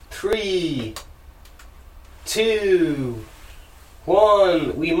3, 2,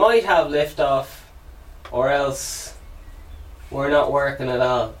 1. We might have liftoff, or else we're not working at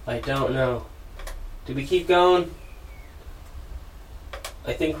all. I don't know. Do we keep going?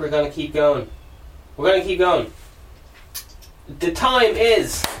 I think we're going to keep going. We're going to keep going. The time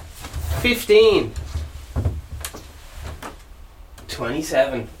is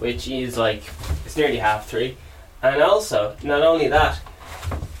 15:27, which is like, it's nearly 3:30. And also, not only that,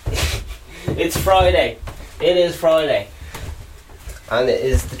 it's Friday. It is Friday. And it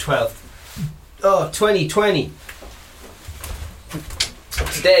is the 12th. Oh, 2020.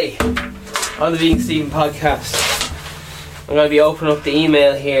 Today, on the Vegan Stephen podcast, I'm going to be opening up the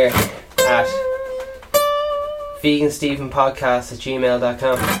email here at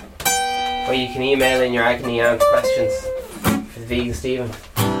veganstephenpodcast@gmail.com, where you can email in your agony aunt questions for the Vegan Stephen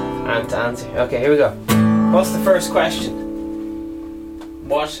and to answer. Okay, here we go. What's the first question?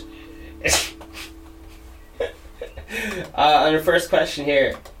 What? On the first question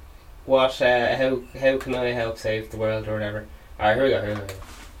here, what? How can I help save the world or whatever? Alright, here we go.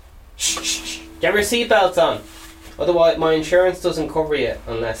 Shh. Get your seatbelts on. Otherwise, my insurance doesn't cover you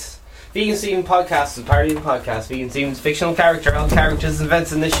unless. Vegan Stephen podcast is part of the podcast. Vegan Stephen's fictional character. All characters and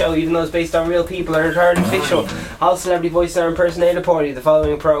events in this show, even though it's based on real people, are entirely fictional. All celebrity voices are impersonated poorly. The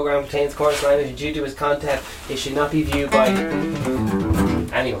following program contains coarse language and due to its content, it should not be viewed by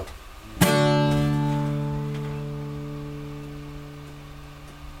anyone.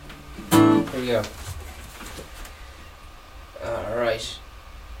 Here we go. Alright.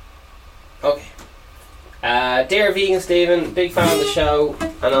 Okay. Dear Vegan Stephen, big fan of the show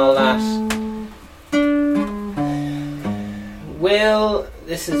and all that.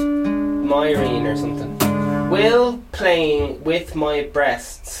 This is Myrene or something. Will playing with my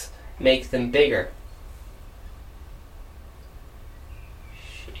breasts make them bigger?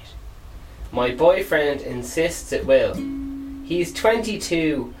 Shit. My boyfriend insists it will. He's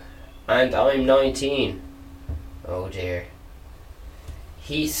 22 and I'm 19. Oh dear.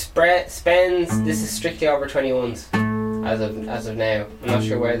 He spends. This is strictly over 21s as of now. I'm not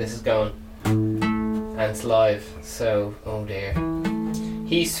sure where this is going, and it's live. So, oh dear.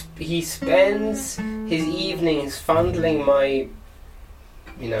 He spends his evenings fondling my,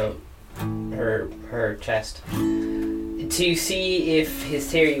 her chest to see if his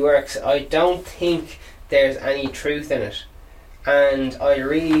theory works. I don't think there's any truth in it, and I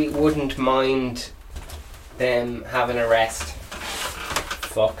really wouldn't mind them having a rest.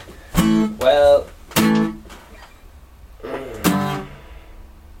 Fuck. Well,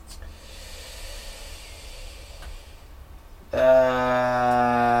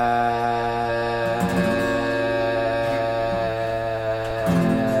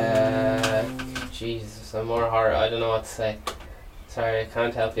 Jesus, I'm more horror. I don't know what to say. Sorry, I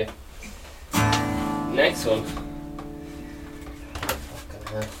can't help you. Next one. Fucking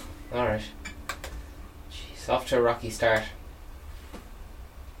hell. Alright. Jeez, off to a rocky start.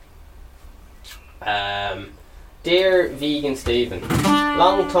 Dear Vegan Stephen,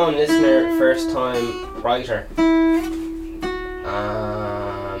 long time listener, first time writer.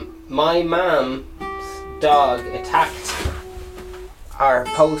 My mum's dog attacked our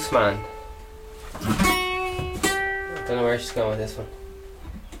postman. I don't know where she's going with this one.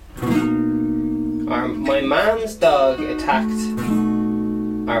 My mum's dog attacked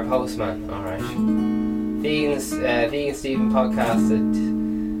our postman. Alright. Vegan Stephen podcast at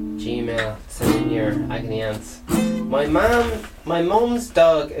Gmail, send in your agony aunts. My mum's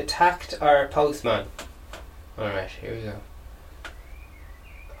dog attacked our postman. Alright, here we go.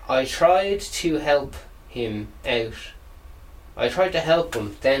 I tried to help him out. I tried to help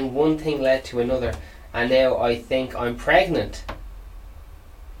him, then one thing led to another, and now I think I'm pregnant.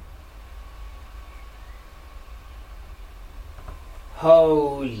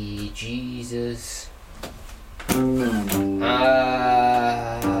 Holy Jesus.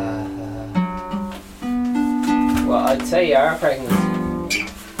 Well, I'd say you are pregnant.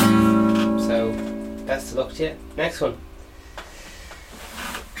 So, best of luck to you. Next one.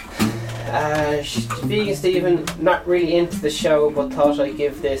 Vegan Stephen, not really into the show, but thought I'd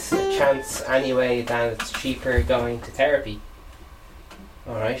give this a chance anyway, that it's cheaper going to therapy.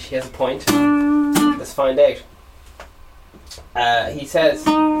 Alright, he has a point. Let's find out. He says,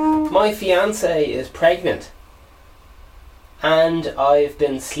 my fiancée is pregnant and I've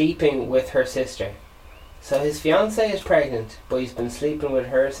been sleeping with her sister. So his fiancée is pregnant, but he's been sleeping with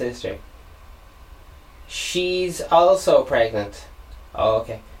her sister. She's also pregnant. Oh,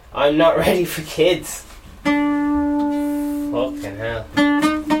 okay. I'm not ready for kids. Fucking hell.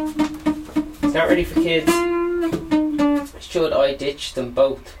 He's not ready for kids. Should I ditch them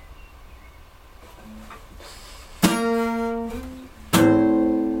both?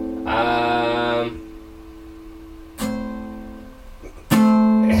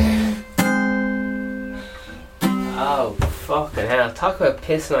 talk about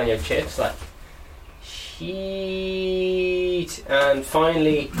pissing on your chips, like. Shit. And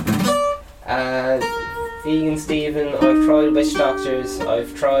finally, Vegan Stephen, I've tried witch doctors,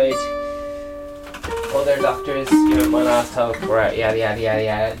 I've tried other doctors, you know, my last talk, right, yada yada yada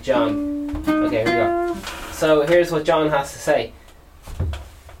yada. John. Okay, here we go. So here's what John has to say.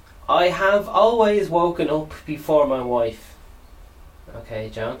 I have always woken up before my wife.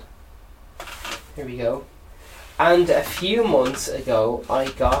 Okay, John. Here we go. And a few months ago, I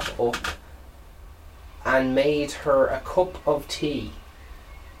got up and made her a cup of tea.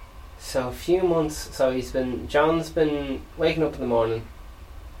 So a few months. So John's been waking up in the morning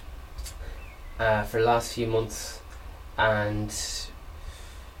for the last few months, and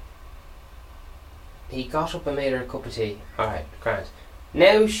he got up and made her a cup of tea. All right, grand.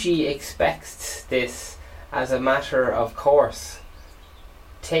 Now she expects this as a matter of course,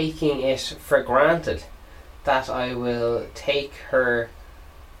 taking it for granted that I will take her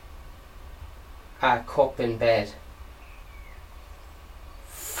a cup in bed.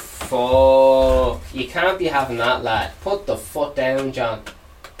 Fuck. You can't be having that, lad. Put the foot down, John.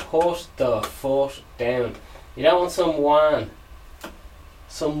 Put the foot down. You don't want some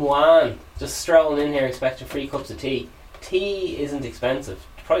wine just strolling in here expecting free cups of tea. Tea isn't expensive.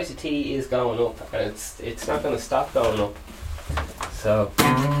 The price of tea is going up, and it's not going to stop going up. So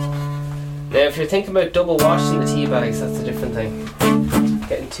now if you're thinking about double washing the tea bags, that's a different thing.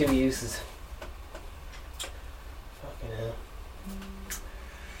 Getting two uses. Fucking hell.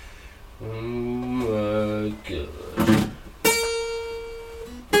 My God.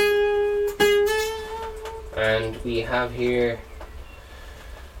 And we have here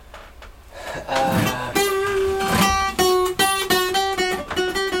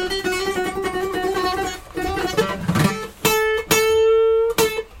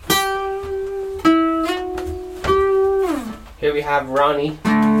here we have Ronnie.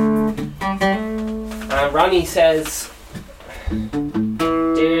 And Ronnie says,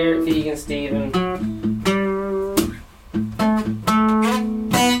 Dear Vegan Stephen,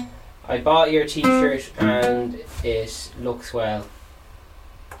 I bought your t-shirt and it looks well.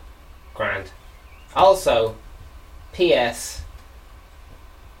 Grand. Also, P.S.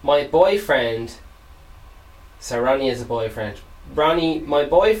 My boyfriend, so Ronnie is a boyfriend. Ronnie, my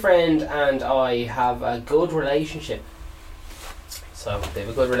boyfriend and I have a good relationship. So they have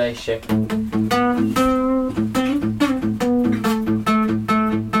a good relationship.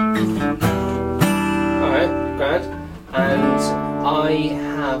 Alright, grand. And I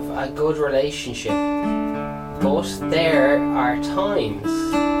have a good relationship. But there are times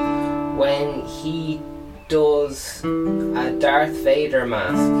when he does a Darth Vader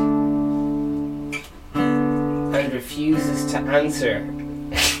mask and refuses to answer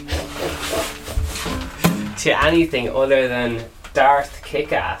to anything other than Darth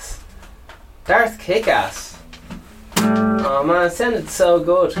Kickass. Darth Kickass. Oh man, it sounded so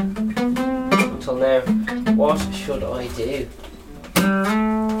good until now. What should I do?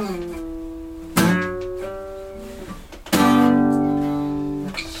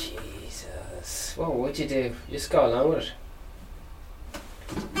 Jesus. What would you do? Just go along with it.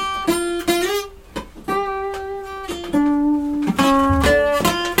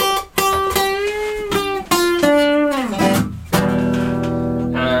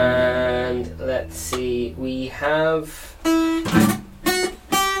 We have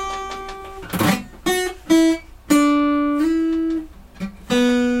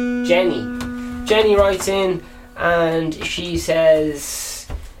Jenny. Jenny writes in and she says,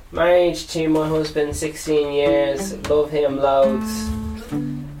 married to my husband 16 years, love him loads,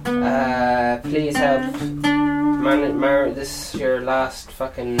 please help, this is your last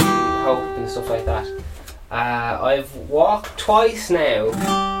fucking hope and stuff like that. I've walked twice now,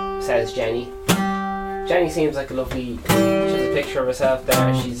 says Jenny. Jenny seems like a lovely. She has a picture of herself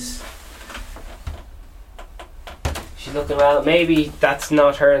there. She's looking well. Maybe that's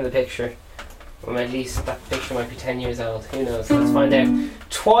not her in the picture. Or at least that picture might be 10 years old. Who knows? Let's find out.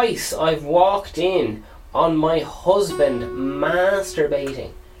 Twice I've walked in on my husband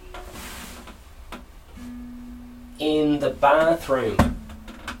masturbating in the bathroom.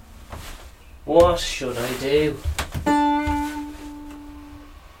 What should I do?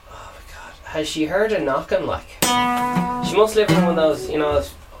 Has she heard a knocking, like? She must live in one of those, you know,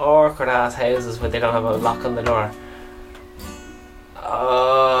 those awkward ass houses where they don't have a lock on the door.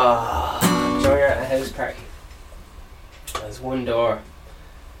 Join her at a house party. There's one door.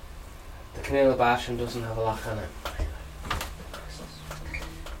 The communal bathroom doesn't have a lock on it.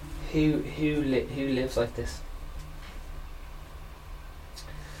 Who lives like this?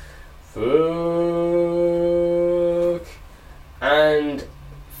 Fuck. And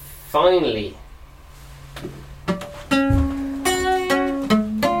finally,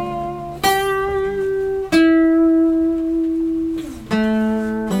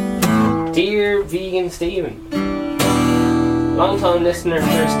 dear Vegan Stephen, long time listener,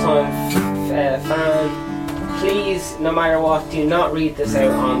 first time fan, please, no matter what, do not read this out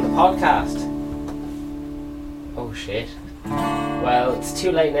on the podcast. Oh shit. Well, it's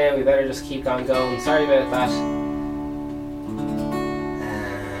too late now, we better just keep on going. Sorry about that.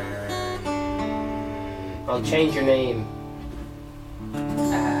 I'll change your name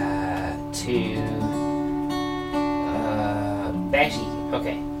to Betty.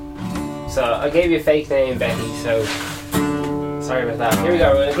 Okay. So I gave you a fake name, Betty, so sorry about that. Here we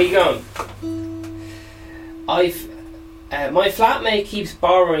go, we're gonna keep going. My flatmate keeps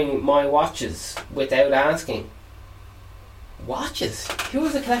borrowing my watches without asking. Watches? Who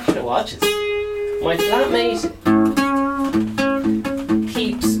has a collection of watches? My flatmate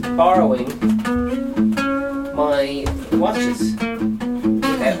keeps borrowing my watches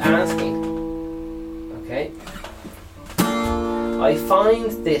without asking. Okay. I find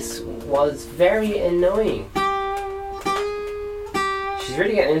this was very annoying. She's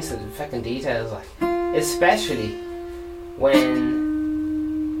really getting into the fucking details, like, especially when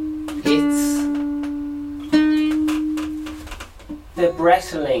it's the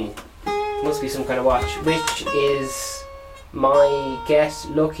Breitling, must be some kind of watch, which is my Get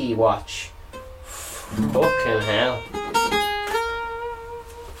Lucky watch. Fucking hell.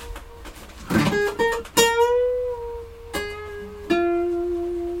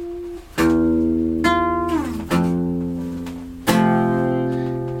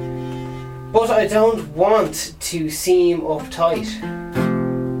 But I don't want to seem uptight.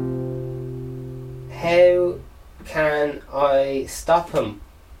 How can I stop him?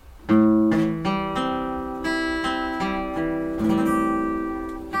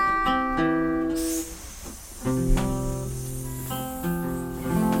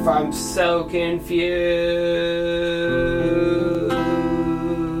 I'm so confused.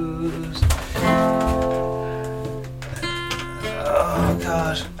 Oh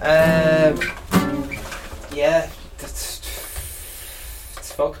god. Yeah, it's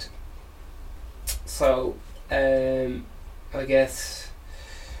fucked. So, I guess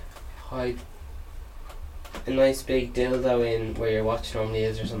hide a nice big dildo in where your watch normally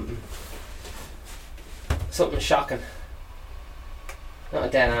is or something. Something shocking. Not a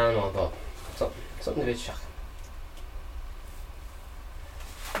dead animal, but something a bit shocking.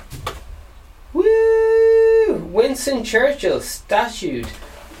 Woo! Winston Churchill statued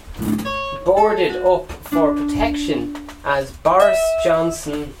boarded up for protection as Boris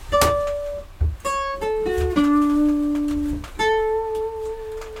Johnson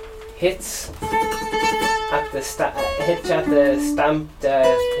hits at the stamped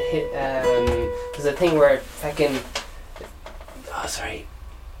there's a thing where fucking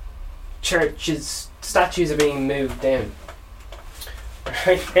churches statues are being moved down.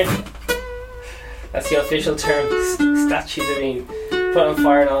 Right? That's the official term. Statues are being put on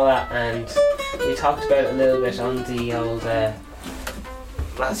fire and all that, and we talked about it a little bit on the old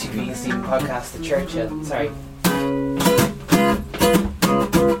Last Few Vegan Stephen podcast, the Churchill. Sorry.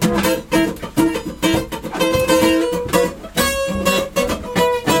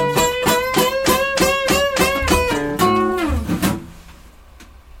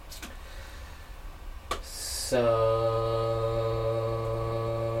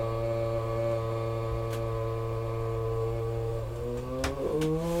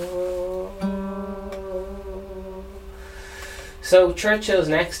 So Churchill's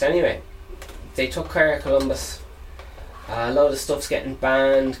next anyway. They took care of Columbus. A load of stuff's getting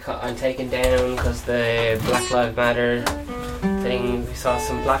banned and taken down because the Black Lives Matter thing. We saw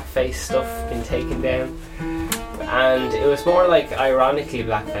some blackface stuff being taken down, and it was more like ironically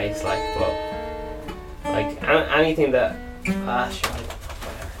blackface, but anything that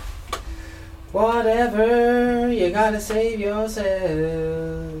whatever, you gotta save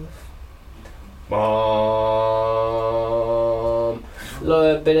yourself.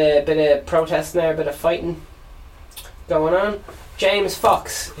 Bit of protesting there, a bit of fighting going on. James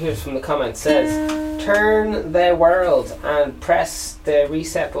Fox, who's from the comments, says, turn the world and press the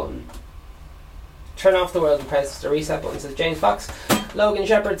reset button. Turn off the world and press the reset button, says James Fox. Logan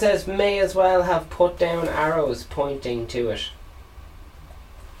Shepherd says, may as well have put down arrows pointing to it.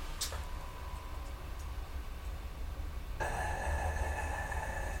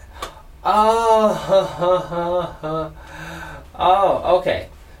 Oh, okay.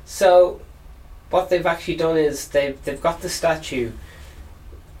 So what they've actually done is they've got the statue,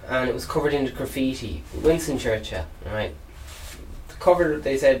 and it was covered in graffiti. Winston Churchill, right? covered.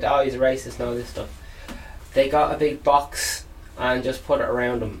 They said, "Oh, he's a racist and all this stuff." They got a big box and just put it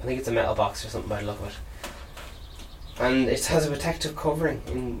around him. I think it's a metal box or something by the look of it. And it has a protective covering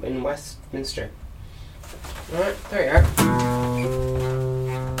in Westminster. Alright, there you are.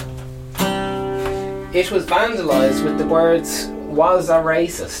 It was vandalised with the words, "was a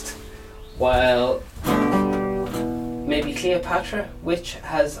racist," while maybe Cleopatra, which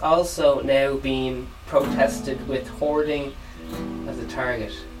has also now been protested with hoarding as a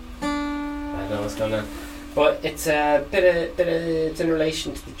target. I don't know what's going on. But it's a bit of it's in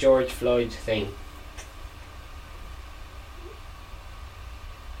relation to the George Floyd thing.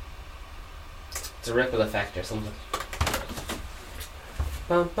 It's a ripple effect or something.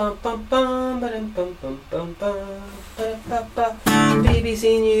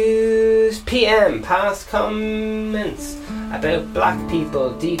 BBC News PM. Past comments about black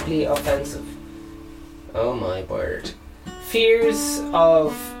people deeply offensive. Oh my word. Fears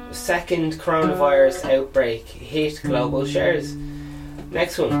of second coronavirus outbreak hit global shares.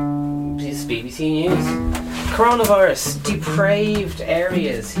 Next one. This is BBC News. Coronavirus depraved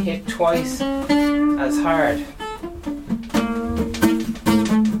areas hit twice as hard.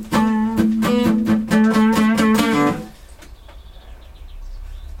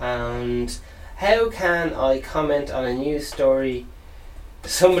 And how can I comment on a news story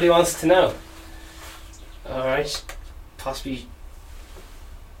somebody wants to know? Alright. Possibly.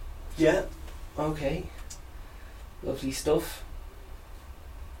 Yeah. Okay. Lovely stuff.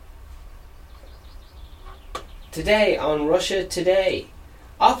 Today on Russia Today,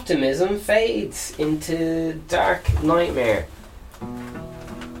 optimism fades into dark nightmare.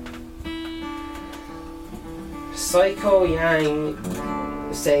 Psycho Yang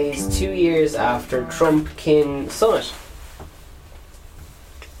says 2 years after Trump-Kim summit.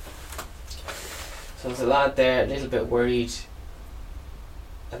 So there's a lad there a little bit worried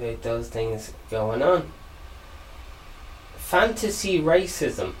about those things going on. Fantasy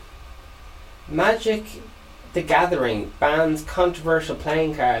racism. Magic the Gathering bans controversial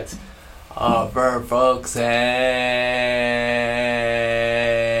playing cards. Oh, for fuck's sake.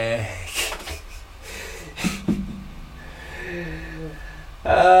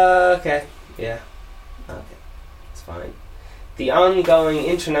 Okay. Yeah. Okay. It's fine. The ongoing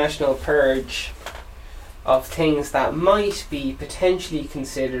international purge of things that might be potentially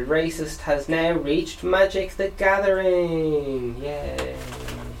considered racist has now reached Magic the Gathering. Yay.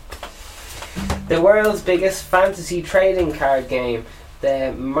 The world's biggest fantasy trading card game,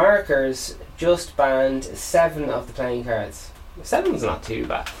 the markers just banned 7 of the playing cards. 7's not too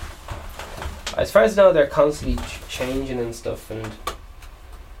bad. As far as I know, they're constantly changing and stuff. And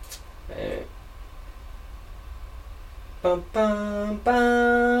bum, bum,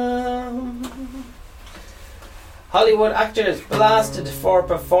 bum. Hollywood actors blasted for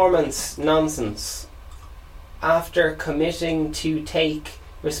performance nonsense after committing to take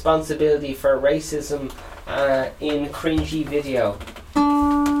responsibility for racism in cringy video.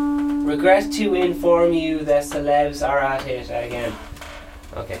 Regret to inform you that celebs are at it again.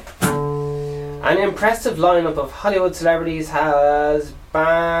 Okay. An impressive lineup of Hollywood celebrities has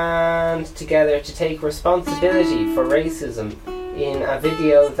band together to take responsibility for racism in a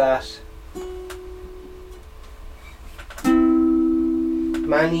video that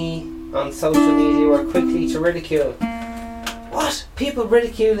many on social media were quickly to ridicule. What? People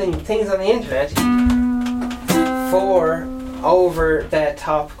ridiculing things on the internet for over the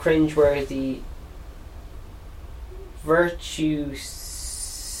top cringeworthy virtue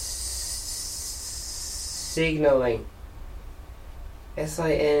signaling.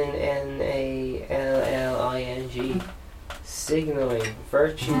 SINNALLING. Signaling.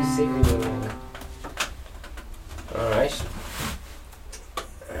 Virtue signaling. Alright.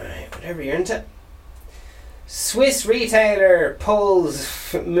 Alright, whatever you're into. Swiss retailer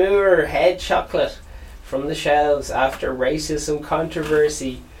pulls Moor head chocolate from the shelves after racism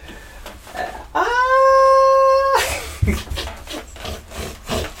controversy.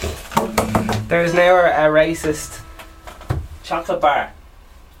 There's now a racist chocolate bar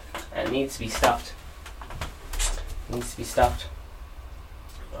and it needs to be stopped.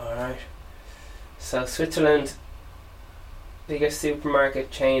 Alright. So Switzerland, biggest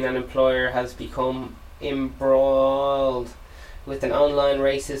supermarket chain and employer, has become embroiled with an online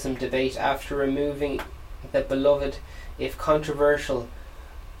racism debate after removing the beloved, if controversial,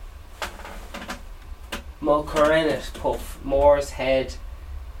 Mulcarennet Puff Moore's Head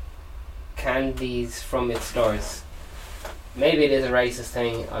candies from its stores. Maybe it is a racist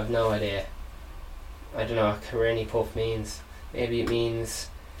thing, I've no idea. I don't know what Carenny Puff means. Maybe it means...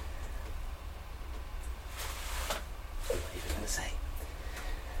 what am I even going to say?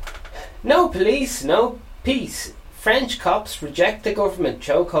 No police, no peace. French cops reject the government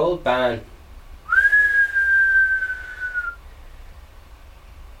chokehold ban.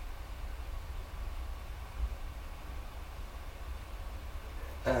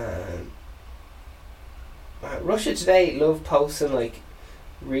 Russia Today love posting like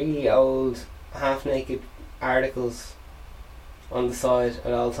really old half naked articles on the side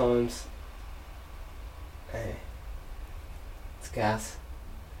at all times. It's gas.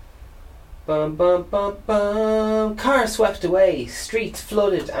 Bum bum bum bum. Car swept away, streets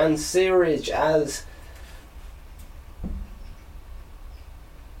flooded and sewerage as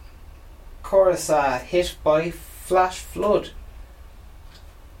Khorasan hit by flash flood.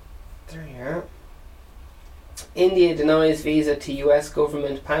 There you are. India denies visa to US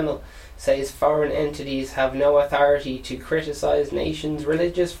government panel, says foreign entities have no authority to criticise nations'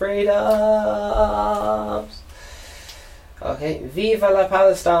 religious freedoms. Okay, Viva la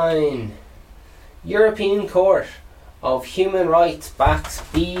Palestine. European Court of Human Rights backs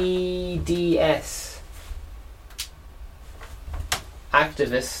BDS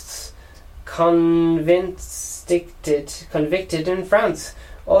activists convicted in France.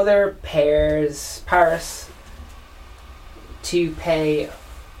 Other Paris to pay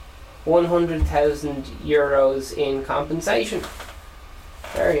 €100,000 in compensation.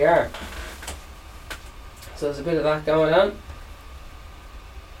 There you are. So there's a bit of that going on.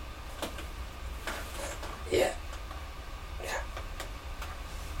 Yeah.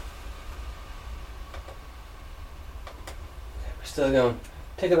 We're still going.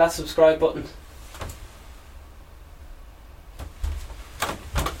 Tickle that subscribe button.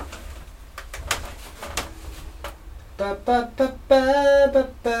 Ba ba ba ba ba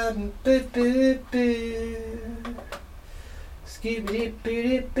ba boo boo boo. Skibidi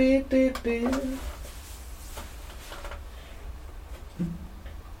boo boo boo boo.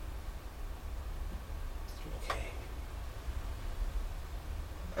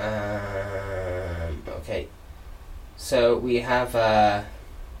 Okay. So we have oh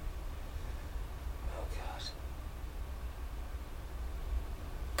god.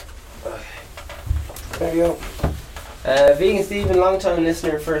 Okay. There you go. Vegan Stephen, long time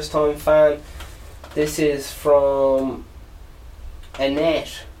listener, first time fan. This is from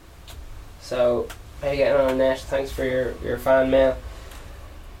Annette. So how you getting on, Annette? Thanks for your fan mail.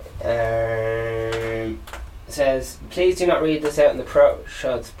 Says, please do not read this out in the pro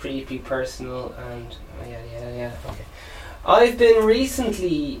shots, pretty personal and yeah. Okay. I've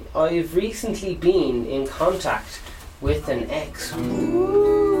recently been in contact with an ex.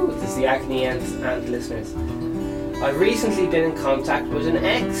 Woo! This is the Agony and listeners. I've recently been in contact with an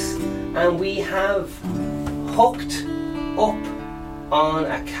ex, and we have hooked up on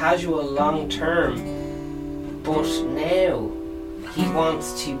a casual long term, but now he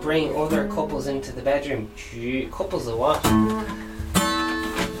wants to bring other couples into the bedroom. Couples of what?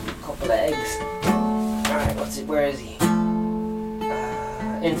 Couple of eggs. Alright, where is he?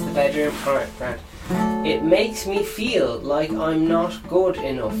 Into the bedroom. Alright, grand. It makes me feel like I'm not good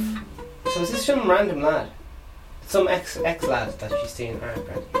enough. So is this some random lad? Some ex lad that she's seen. Alright,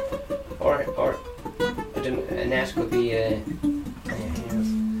 grand. Or I don't know, Annette could be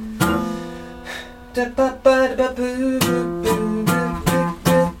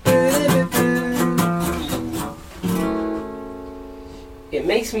It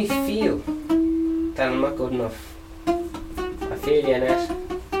makes me feel that I'm not good enough. I feel you, Annette.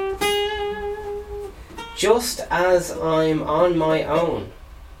 Just as I'm on my own.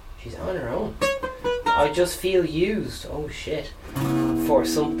 She's on her own. I just feel used, oh shit, for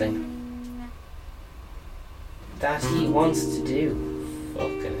something that he wants to do.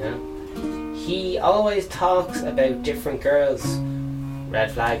 Fucking hell. He always talks about different girls.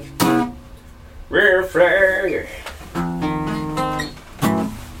 Red flag. Red flag.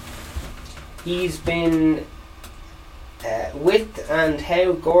 He's been with and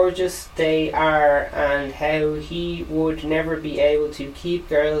how gorgeous they are and how he would never be able to keep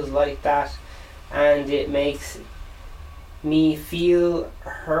girls like that, and it makes me feel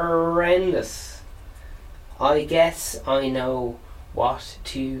horrendous. I guess I know what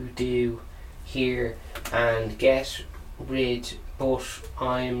to do here and get rid, but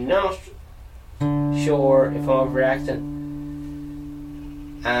I'm not sure if I'm overreacting.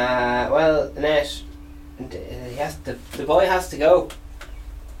 Well, Annette, the boy has to go.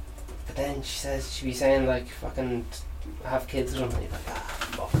 But then she says she'd be saying like fucking have kids with him, and you're like,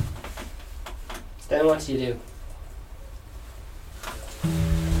 fuck. Then what do you do?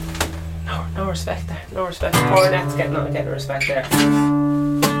 No respect there. No respect. Poor Annette's getting respect there.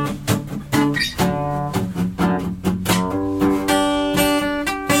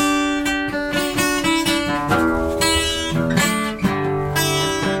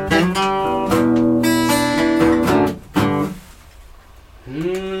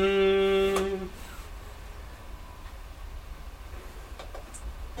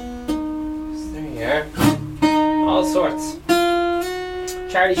 Yeah. All sorts.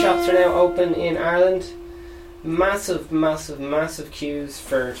 Charity shops are now open in Ireland. Massive, massive, massive queues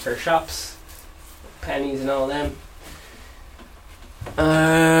for shops. Pennies and all them.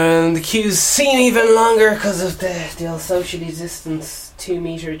 And the queues seem even longer because of the old socially distanced 2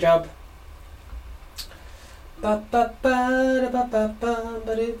 metre job.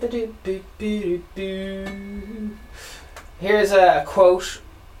 Here's a quote.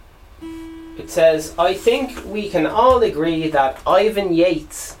 It says, "I think we can all agree that Ivan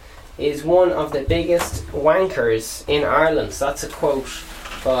Yates is one of the biggest wankers in Ireland." So that's a quote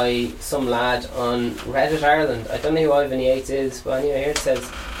by some lad on Reddit Ireland. I don't know who Ivan Yates is, but anyway, here it says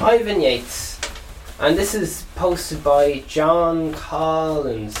Ivan Yates. And this is posted by John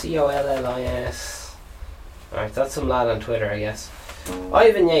Collins, Collins. Alright, that's some lad on Twitter, I guess.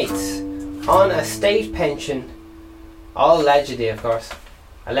 Ivan Yates, on a state pension, all allegedly, of course.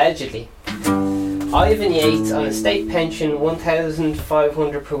 Allegedly. Ivan Yates on a state pension,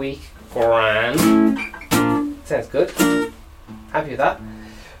 1,500 per week. Grand. Sounds good. Happy with that.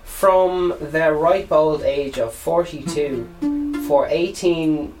 From the ripe old age of 42 for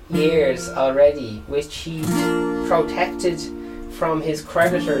 18 years already, which he protected from his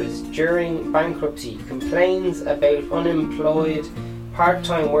creditors during bankruptcy, complains about unemployed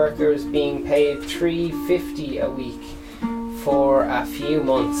part-time workers being paid $3.50 a week for a few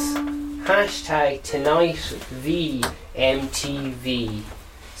months. Hashtag tonight VMTV,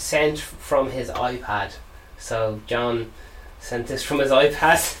 sent from his iPad. So John sent this from his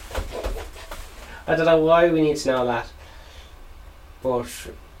iPad. I don't know why we need to know that, but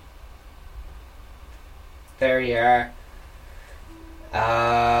there you are.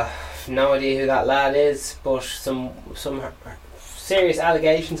 No idea who that lad is, but some serious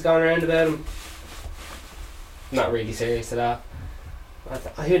allegations going around about him. Not really serious at all.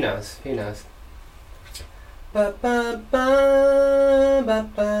 Who knows? Who knows? Ba ba ba ba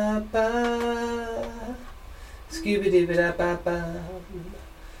ba ba. Scooby doo ba ba ba.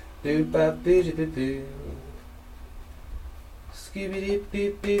 Boo ba boo doo boo boo. Scooby doo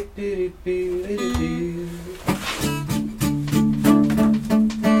boo boo boo boo boo boo.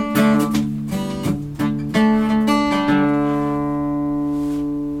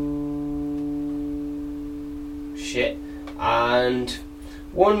 Shit. And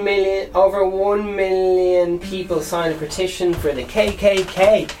over 1 million people signed a petition for the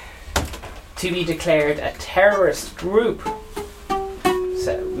KKK to be declared a terrorist group.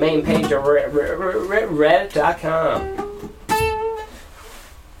 So, main page of Reddit.com.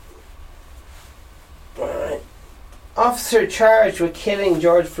 Right. Officer charged with killing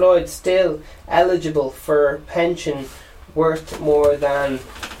George Floyd still eligible for pension worth more than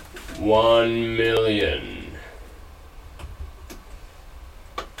 1 million.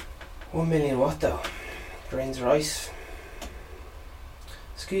 1 million what though? Grains of rice.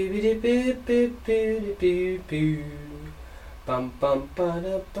 Scooby doo boo boo boo boo boo. Bum bum ba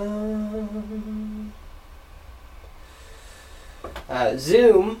da bum.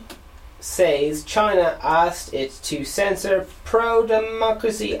 Zoom says China asked it to censor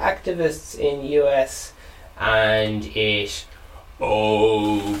pro-democracy activists in US, and it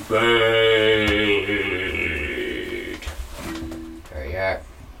obeyed. There you are.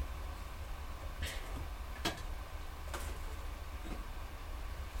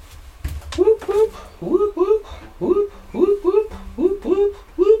 Whoop whoop whoop whoop whoop whoop whoop whoop whoop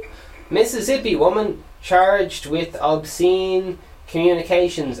whoop. Mississippi woman charged with obscene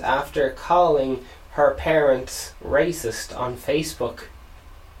communications after calling her parents racist on Facebook.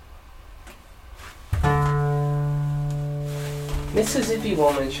 Mississippi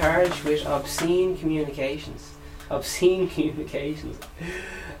woman charged with obscene communications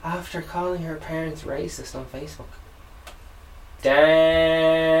after calling her parents racist on Facebook.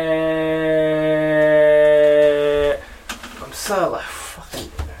 Damn. I'm so like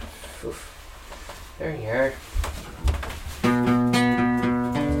fucking oof. There you are.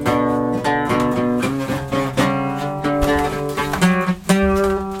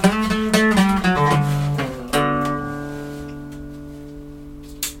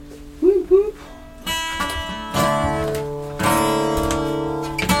 Whoop whoop.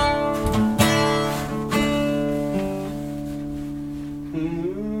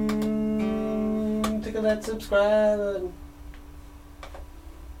 Tickle that subscribe button.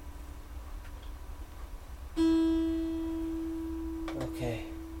 Okay.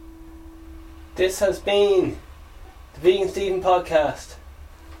 This has been the Vegan Stephen podcast.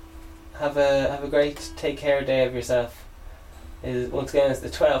 Have a great take care day of yourself. Once again, it's the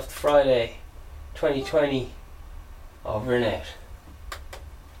 12th Friday, 2020. Over and out.